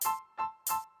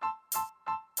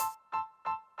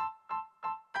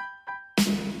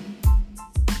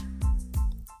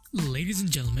Ladies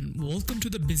and gentlemen, welcome to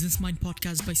the Business Mind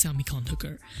podcast by Sami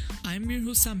Kondakar. I am your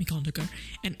host Sami Kondakar,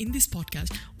 and in this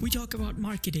podcast, we talk about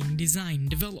marketing, design,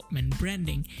 development,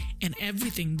 branding, and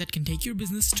everything that can take your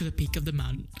business to the peak of the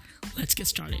mountain. Let's get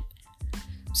started.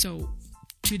 So,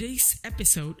 today's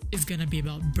episode is gonna be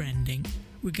about branding.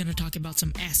 We're gonna talk about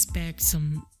some aspects,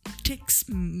 some tips,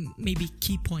 maybe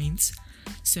key points.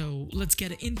 So, let's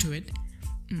get into it.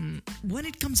 When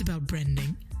it comes about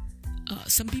branding,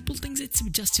 some people think it's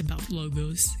just about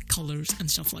logos, colors,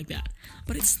 and stuff like that.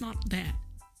 But it's not that.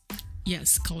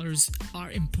 Yes, colors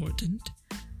are important.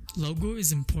 Logo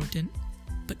is important.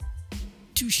 But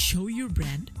to show your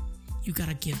brand, you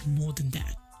gotta give more than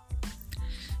that.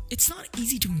 It's not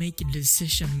easy to make a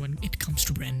decision when it comes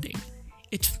to branding.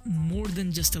 It's more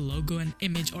than just a logo, an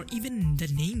image, or even the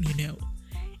name you know.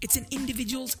 It's an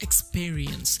individual's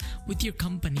experience with your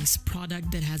company's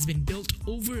product that has been built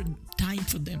over time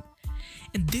for them.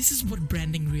 And this is what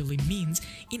branding really means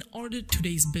in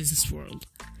today's business world.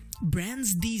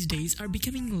 Brands these days are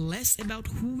becoming less about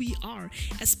who we are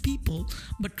as people,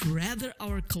 but rather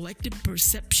our collective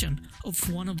perception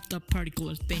of one of the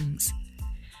particular things.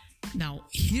 Now,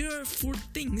 here are 4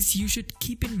 things you should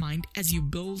keep in mind as you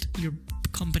build your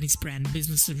company's brand,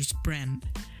 business's brand.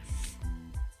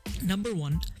 Number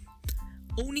 1,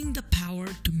 owning the power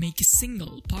to make a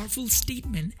single powerful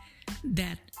statement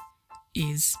that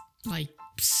is like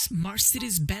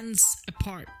Mercedes-Benz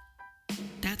apart.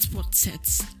 That's what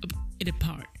sets it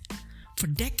apart. For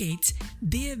decades,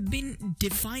 they have been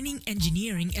defining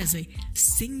engineering as a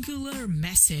singular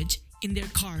message in their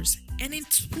cars, and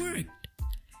it's worked.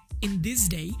 In this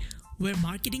day, where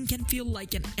marketing can feel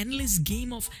like an endless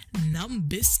game of numb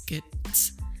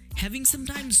biscuits, having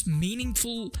sometimes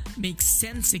meaningful makes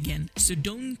sense again. So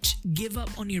don't give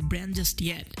up on your brand just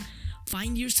yet.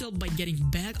 Find yourself by getting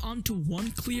back onto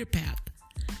one clear path.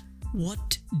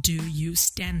 What do you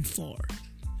stand for?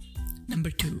 Number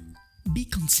 2, be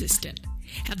consistent.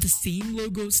 Have the same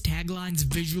logos, taglines,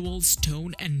 visuals,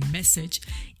 tone, and message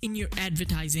in your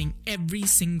advertising every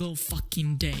single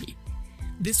fucking day.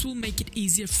 This will make it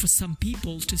easier for some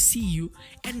people to see you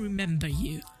and remember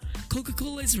you.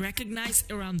 Coca-Cola is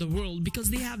recognized around the world because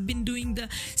they have been doing the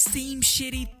same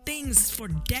shitty things for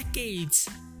decades,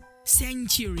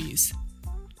 centuries.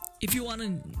 If you want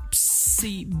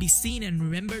to be seen and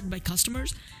remembered by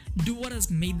customers, do what has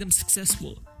made them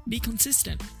successful. Be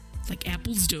consistent, like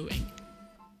Apple's doing.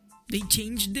 They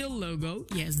changed their logo,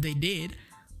 yes they did,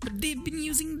 but they've been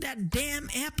using that damn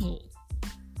apple.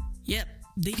 Yep,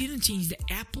 they didn't change the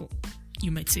apple.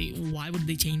 You might say, why would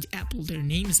they change Apple? Their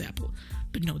name is Apple.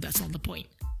 But no, that's not the point.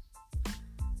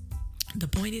 The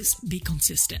point is, be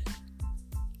consistent.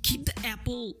 Keep the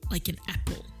apple like an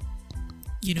apple.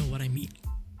 You know what I mean.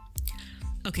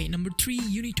 Okay, number 3,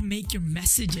 you need to make your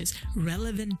messages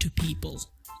relevant to people.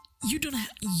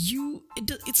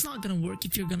 It's not gonna work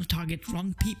if you're gonna target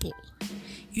wrong people.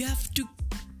 You have to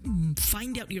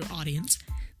find out your audience,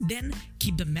 then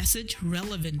keep the message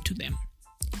relevant to them.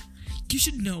 You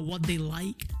should know what they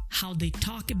like, how they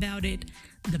talk about it.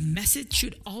 The message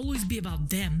should always be about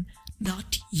them,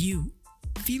 not you.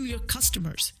 Feel your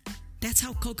customers. That's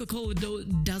how Coca-Cola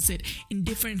does it in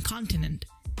different continents.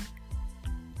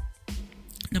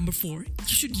 Number 4, you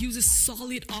should use a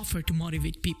solid offer to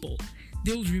motivate people.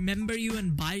 They'll remember you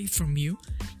and buy from you.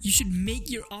 You should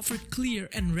make your offer clear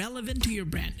and relevant to your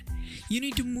brand. You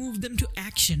need to move them to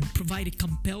action, provide a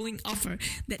compelling offer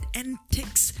that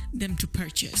entices them to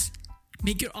purchase.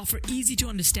 Make your offer easy to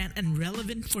understand and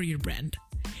relevant for your brand.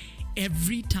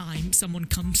 Every time someone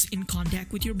comes in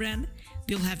contact with your brand,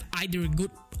 they'll have either a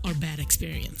good or bad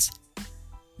experience.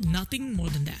 Nothing more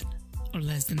than that, or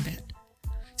less than that.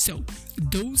 So,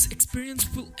 those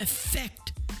experiences will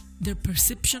affect their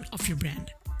perception of your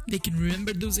brand. They can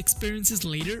remember those experiences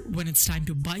later when it's time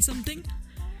to buy something.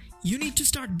 You need to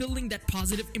start building that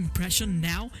positive impression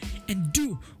now and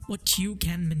do what you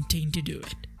can maintain to do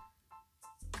it.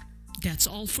 That's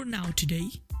all for now today.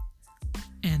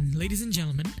 And ladies and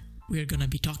gentlemen, we're gonna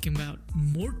be talking about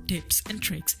more tips and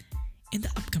tricks in the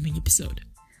upcoming episode.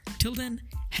 Till then,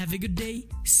 have a good day.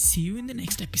 See you in the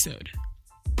next episode.